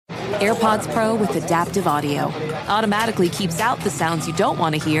AirPods Pro with adaptive audio automatically keeps out the sounds you don't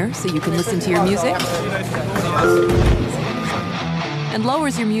want to hear so you can listen to your music, and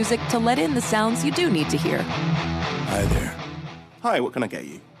lowers your music to let in the sounds you do need to hear. Hi there. Hi, what can I get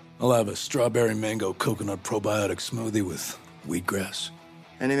you? I'll have a strawberry mango coconut probiotic smoothie with wheatgrass.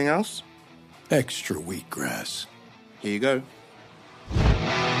 Anything else? Extra wheatgrass. Here you go.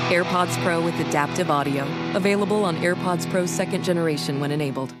 AirPods Pro with adaptive audio. Available on AirPods Pro 2nd generation when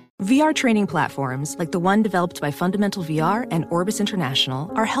enabled. VR training platforms, like the one developed by Fundamental VR and Orbis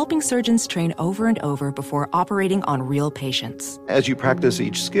International, are helping surgeons train over and over before operating on real patients. As you practice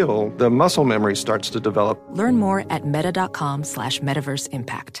each skill, the muscle memory starts to develop. Learn more at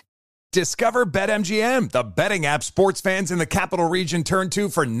meta.com/metaverseimpact. Discover BetMGM, the betting app sports fans in the capital region turn to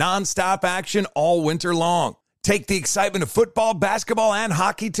for nonstop action all winter long. Take the excitement of football, basketball, and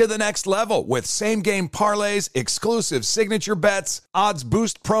hockey to the next level with same-game parlays, exclusive signature bets, odds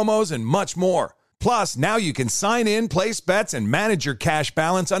boost promos, and much more. Plus, now you can sign in, place bets, and manage your cash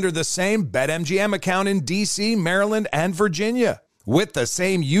balance under the same BetMGM account in D.C., Maryland, and Virginia. With the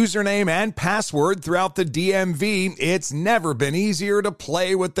same username and password throughout the DMV, it's never been easier to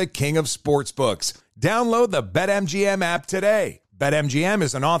play with the king of sportsbooks. Download the BetMGM app today. BetMGM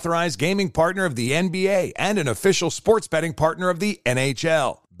is an authorized gaming partner of the NBA and an official sports betting partner of the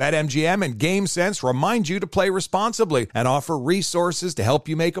NHL. BetMGM and GameSense remind you to play responsibly and offer resources to help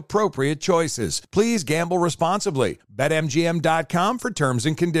you make appropriate choices. Please gamble responsibly. BetMGM.com for terms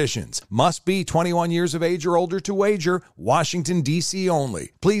and conditions. Must be 21 years of age or older to wager. Washington, D.C.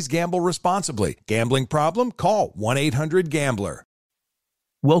 only. Please gamble responsibly. Gambling problem? Call 1-800-GAMBLER.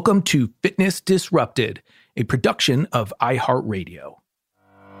 Welcome to Fitness Disrupted, a production of iHeartRadio.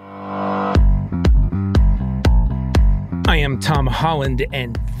 I am Tom Holland,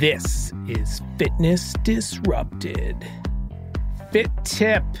 and this is Fitness Disrupted. Fit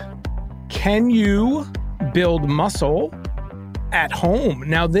tip: can you build muscle at home?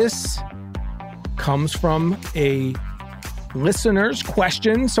 Now, this comes from a listener's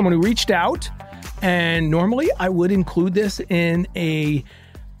question, someone who reached out, and normally I would include this in a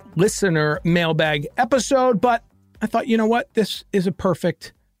listener mailbag episode, but I thought, you know what? This is a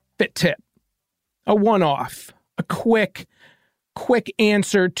perfect fit tip. A one-off, a quick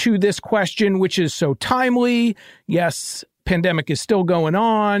answer to this question, which is so timely. Yes, pandemic is still going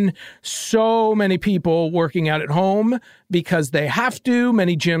on. So many people working out at home because they have to.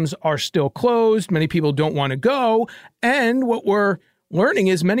 Many gyms are still closed. Many people don't want to go. And what we're learning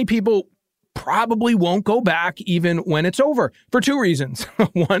is many people probably won't go back even when it's over for two reasons.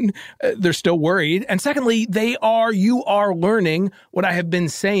 One, they're still worried. And secondly, you are learning what I have been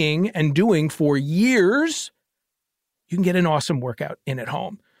saying and doing for years. You can get an awesome workout in at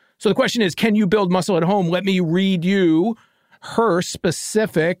home. So the question is, can you build muscle at home? Let me read you her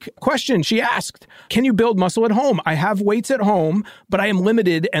specific question. She asked, can you build muscle at home? I have weights at home, but I am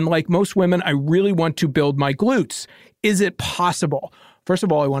limited. And like most women, I really want to build my glutes. Is it possible? First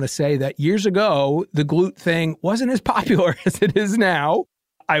of all, I want to say that years ago, the glute thing wasn't as popular as it is now.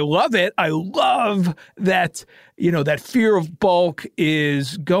 I love it. I love that, that fear of bulk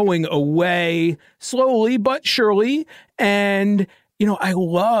is going away slowly but surely. And, I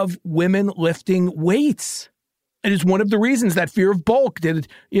love women lifting weights. It is one of the reasons that fear of bulk did,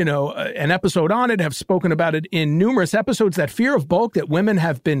 an episode on it, have spoken about it in numerous episodes. That fear of bulk that women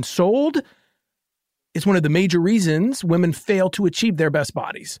have been sold is one of the major reasons women fail to achieve their best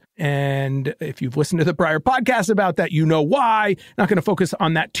bodies. And if you've listened to the prior podcast about that, you know why. Not going to focus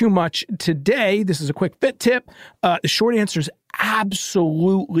on that too much today. This is a quick fit tip. The short answer is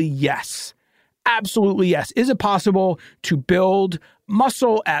absolutely yes. Absolutely yes. Is it possible to build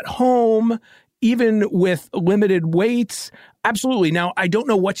muscle at home, even with limited weights? Absolutely. Now, I don't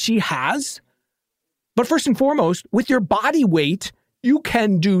know what she has, but first and foremost, with your body weight, you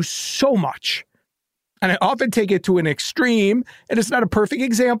can do so much. And I often take it to an extreme, and it's not a perfect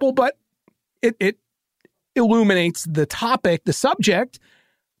example, but it illuminates the topic, the subject.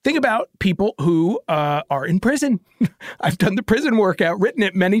 Think about people who are in prison. I've done the prison workout, written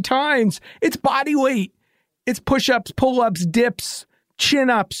it many times. It's body weight. It's push-ups, pull-ups, dips,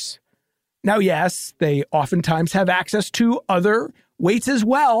 chin-ups. Now, yes, they oftentimes have access to other weights as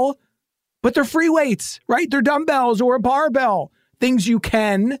well, but they're free weights, right? They're dumbbells or a barbell, things you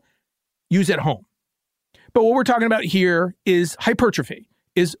can use at home. But what we're talking about here is hypertrophy,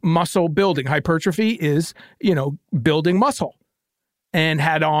 is muscle building. Hypertrophy is, building muscle. And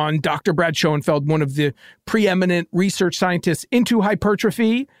had on Dr. Brad Schoenfeld, one of the preeminent research scientists into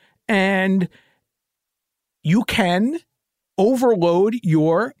hypertrophy. And you can overload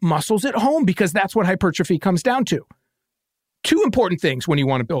your muscles at home because that's what hypertrophy comes down to. two important things when you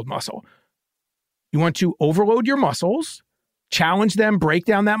want to build muscle. You want to overload your muscles, challenge them, break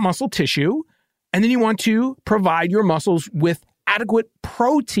down that muscle tissue, and then you want to provide your muscles with adequate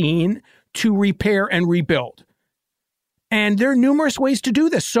protein to repair and rebuild. And there are numerous ways to do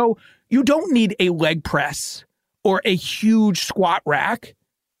this. So you don't need a leg press or a huge squat rack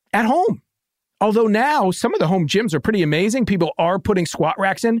at home. Although now some of the home gyms are pretty amazing. People are putting squat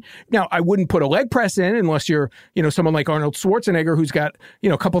racks in. Now, I wouldn't put a leg press in unless you're, someone like Arnold Schwarzenegger who's got,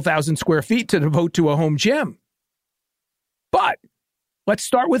 a couple thousand square feet to devote to a home gym. But let's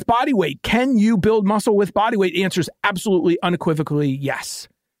start with body weight. Can you build muscle with body weight? The answer is absolutely unequivocally yes.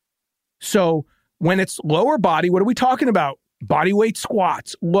 So when it's lower body, what are we talking about? Body weight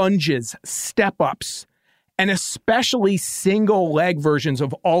squats, lunges, step-ups, and especially single leg versions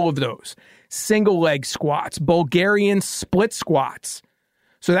of all of those. Single leg squats, Bulgarian split squats.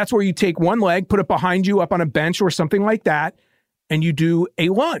 So that's where you take one leg, put it behind you up on a bench or something like that, and you do a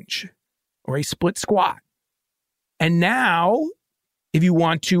lunge or a split squat. And now, if you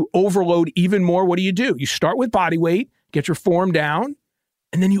want to overload even more, what do? You start with body weight, get your form down,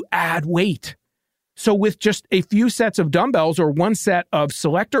 and then you add weight. So with just a few sets of dumbbells or one set of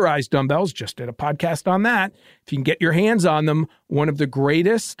selectorized dumbbells, just did a podcast on that, if you can get your hands on them, one of the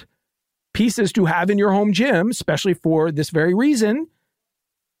greatest pieces to have in your home gym, especially for this very reason,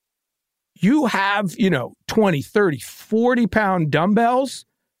 you have, 20, 30, 40-pound dumbbells,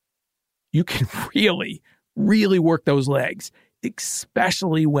 you can really, really work those legs,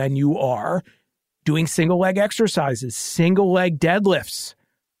 especially when you are doing single leg exercises, single leg deadlifts,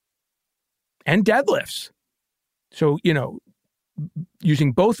 and deadlifts. So,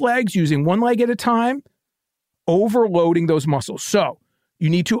 using both legs, using one leg at a time, overloading those muscles. So you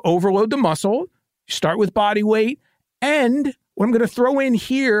need to overload the muscle, start with body weight, and what I'm going to throw in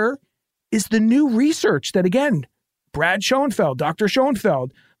here is the new research that, again, Brad Schoenfeld, Dr.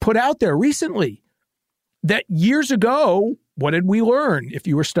 Schoenfeld, put out there recently, that years ago, what did we learn if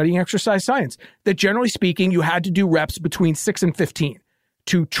you were studying exercise science? That generally speaking, you had to do reps between 6 and 15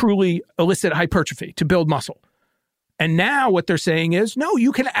 to truly elicit hypertrophy, to build muscle. And now what they're saying is, no,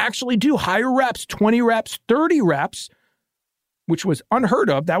 you can actually do higher reps, 20 reps, 30 reps, which was unheard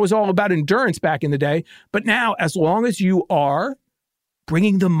of. That was all about endurance back in the day. But now, as long as you are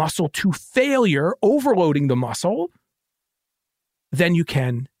bringing the muscle to failure, overloading the muscle, then you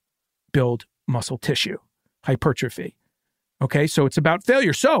can build muscle tissue, hypertrophy. Okay, so it's about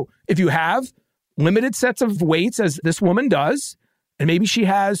failure. So if you have limited sets of weights, as this woman does, and maybe she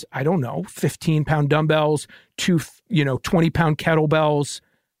has, 15-pound dumbbells, 20-pound kettlebells,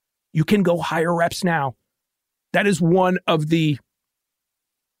 you can go higher reps now. That is one of the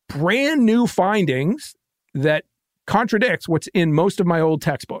brand new findings that contradicts what's in most of my old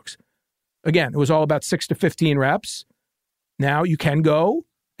textbooks. Again, it was all about 6 to 15 reps. Now you can go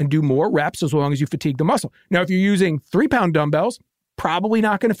and do more reps as long as you fatigue the muscle. Now, if you're using 3-pound dumbbells, probably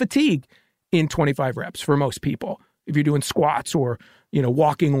not going to fatigue in 25 reps for most people if you're doing squats or,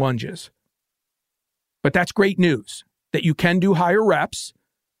 walking lunges. But that's great news that you can do higher reps,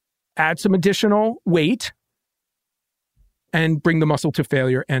 add some additional weight, and bring the muscle to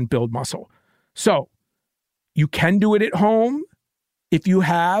failure and build muscle. So you can do it at home if you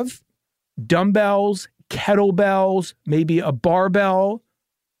have dumbbells, kettlebells, maybe a barbell.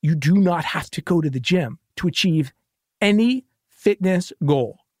 You do not have to go to the gym to achieve any fitness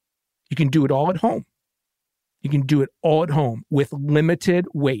goal. You can do it all at home. You can do it all at home with limited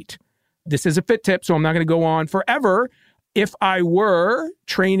weight. This is a fit tip, so I'm not going to go on forever. If I were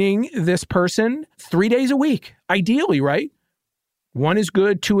training this person 3 days a week, ideally, right? 1 is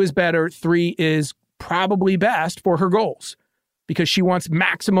good, 2 is better, 3 is probably best for her goals because she wants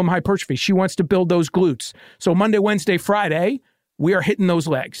maximum hypertrophy. She wants to build those glutes. So Monday, Wednesday, Friday, we are hitting those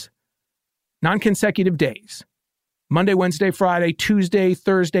legs. Non-consecutive days. Monday, Wednesday, Friday, Tuesday,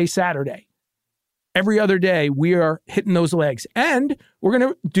 Thursday, Saturday. Every other day, we are hitting those legs. And we're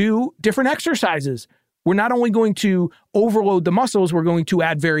going to do different exercises. We're not only going to overload the muscles, we're going to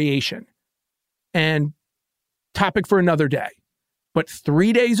add variation. And topic for another day. But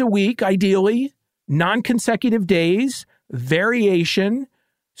 3 days a week, ideally, non-consecutive days, variation.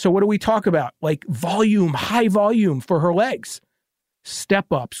 So what do we talk about? Like volume, high volume for her legs.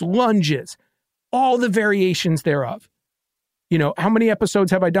 Step-ups, lunges, all the variations thereof. How many episodes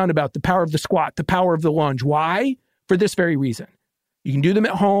have I done about the power of the squat, the power of the lunge? Why? For this very reason. You can do them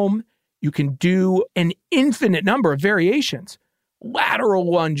at home. You can do an infinite number of variations. Lateral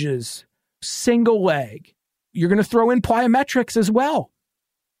lunges, single leg. You're going to throw in plyometrics as well.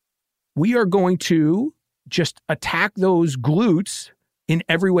 We are going to just attack those glutes in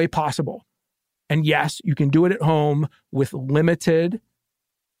every way possible. And yes, you can do it at home with limited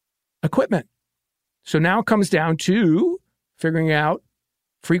equipment. So now it comes down to figuring out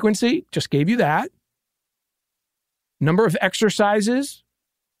frequency, just gave you that. Number of exercises,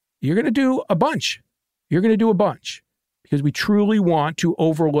 you're going to do a bunch. You're going to do a bunch because we truly want to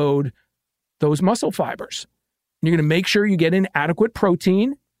overload those muscle fibers. You're going to make sure you get in adequate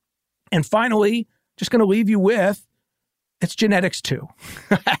protein. And finally, just going to leave you with, it's genetics too.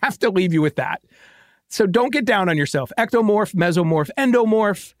 I have to leave you with that. So don't get down on yourself. Ectomorph, mesomorph,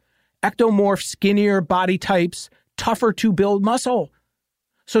 endomorph. Ectomorph, skinnier body types, tougher to build muscle.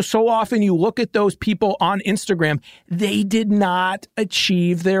 So often you look at those people on Instagram, they did not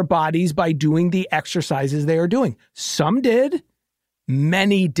achieve their bodies by doing the exercises they are doing. Some did,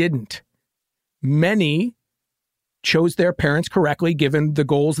 many didn't. Many chose their parents correctly given the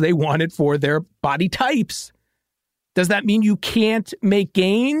goals they wanted for their body types. Does that mean you can't make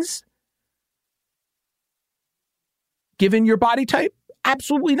gains given your body type?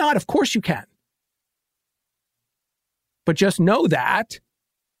 Absolutely not. Of course you can. But just know that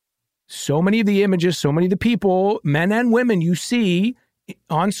so many of the images, so many of the people, men and women you see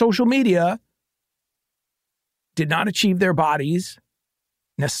on social media did not achieve their bodies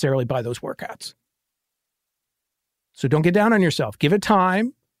necessarily by those workouts. So don't get down on yourself. Give it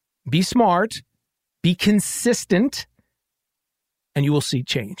time. Be smart. Be consistent. And you will see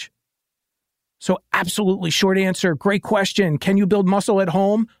change. So absolutely, short answer, great question. Can you build muscle at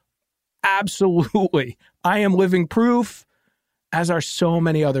home? Absolutely. I am living proof, as are so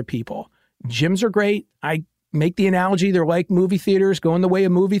many other people. Gyms are great. I make the analogy, they're like movie theaters, going the way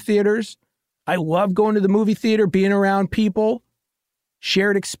of movie theaters. I love going to the movie theater, being around people,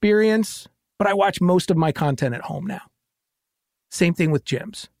 shared experience, but I watch most of my content at home now. Same thing with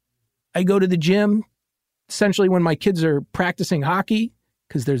gyms. I go to the gym essentially when my kids are practicing hockey,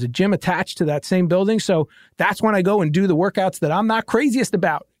 because there's a gym attached to that same building. So that's when I go and do the workouts that I'm not craziest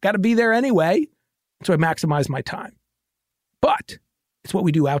about. Got to be there anyway. So I maximize my time. But it's what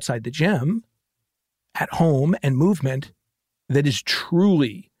we do outside the gym, at home, and movement that is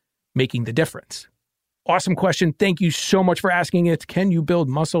truly making the difference. Awesome question. Thank you so much for asking it. Can you build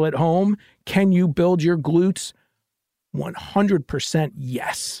muscle at home? Can you build your glutes? 100%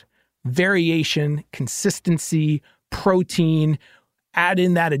 yes. Variation, consistency, protein, add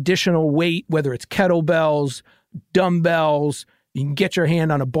in that additional weight, whether it's kettlebells, dumbbells, you can get your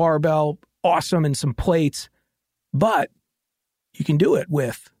hand on a barbell, awesome, and some plates, but you can do it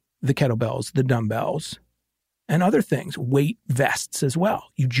with the kettlebells, the dumbbells, and other things, weight vests as well.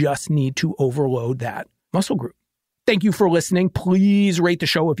 You just need to overload that muscle group. Thank you for listening. Please rate the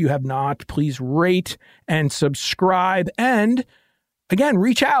show if you have not. Please rate and subscribe. And again,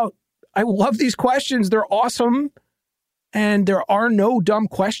 reach out. I love these questions. They're awesome. And there are no dumb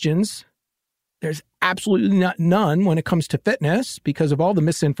questions. There's absolutely none when it comes to fitness because of all the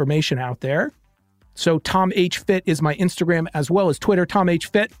misinformation out there. So Tom H. Fit is my Instagram as well as Twitter, Tom H.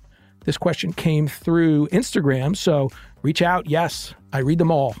 Fit. This question came through Instagram, so reach out. Yes, I read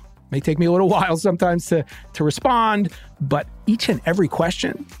them all. May take me a little while sometimes to respond, but each and every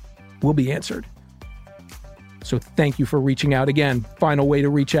question will be answered. So thank you for reaching out. Again, final way to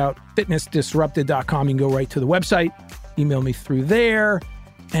reach out, fitnessdisrupted.com. You can go right to the website. Email me through there.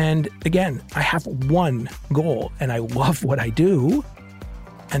 And again, I have one goal and I love what I do.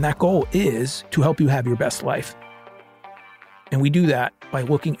 And that goal is to help you have your best life. And we do that by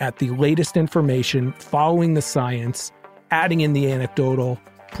looking at the latest information, following the science, adding in the anecdotal,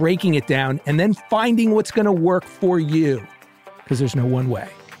 breaking it down, and then finding what's going to work for you. Because there's no one way.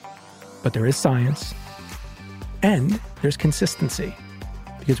 But there is science and there's consistency.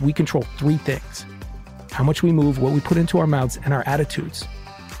 Because we control three things: how much we move, what we put into our mouths, and our attitudes.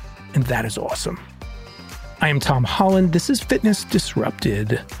 And that is awesome. I am Tom Holland. This is Fitness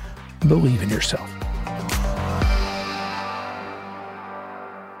Disrupted. Believe in yourself.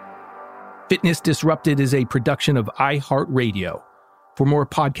 Fitness Disrupted is a production of iHeartRadio. For more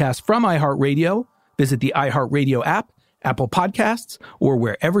podcasts from iHeartRadio, visit the iHeartRadio app, Apple Podcasts, or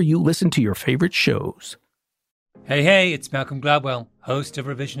wherever you listen to your favorite shows. Hey, it's Malcolm Gladwell, host of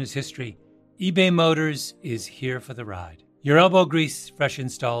Revisionist History. eBay Motors is here for the ride. Your elbow grease, fresh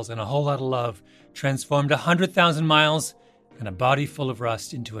installs, and a whole lot of love transformed 100,000 miles and a body full of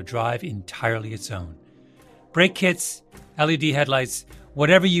rust into a drive entirely its own. Brake kits, LED headlights,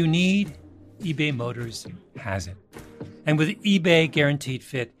 whatever you need, eBay Motors has it. And with eBay Guaranteed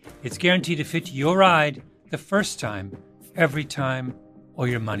Fit, it's guaranteed to fit your ride the first time, every time, or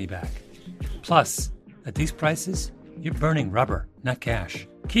your money back. Plus, at these prices, you're burning rubber, not cash.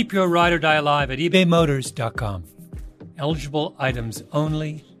 Keep your ride or die alive at ebaymotors.com. Eligible items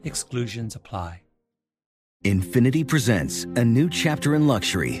only. Exclusions apply. Infiniti presents a new chapter in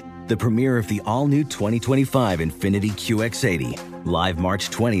luxury, the premiere of the all-new 2025 Infiniti QX80, live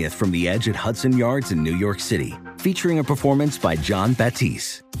March 20th from the Edge at Hudson Yards in New York City, featuring a performance by Jon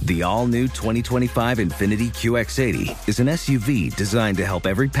Batiste. The all-new 2025 Infiniti QX80 is an SUV designed to help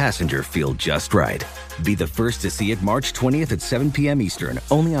every passenger feel just right. Be the first to see it March 20th at 7 p.m. Eastern,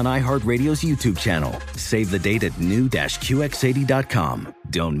 only on iHeartRadio's YouTube channel. Save the date at new-QX80.com.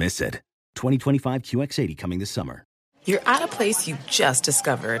 Don't miss it. 2025 QX80 coming this summer. You're at a place you just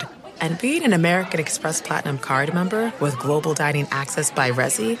discovered. And being an American Express Platinum card member with Global Dining Access by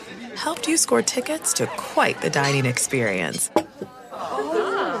Resy helped you score tickets to quite the dining experience.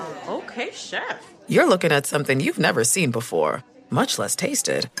 Oh, okay, chef. You're looking at something you've never seen before, much less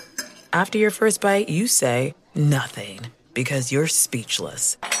tasted. After your first bite, you say nothing because you're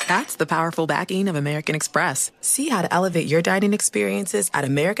speechless. That's the powerful backing of American Express. See how to elevate your dining experiences at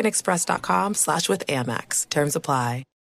americanexpress.com/withAmex. Terms apply.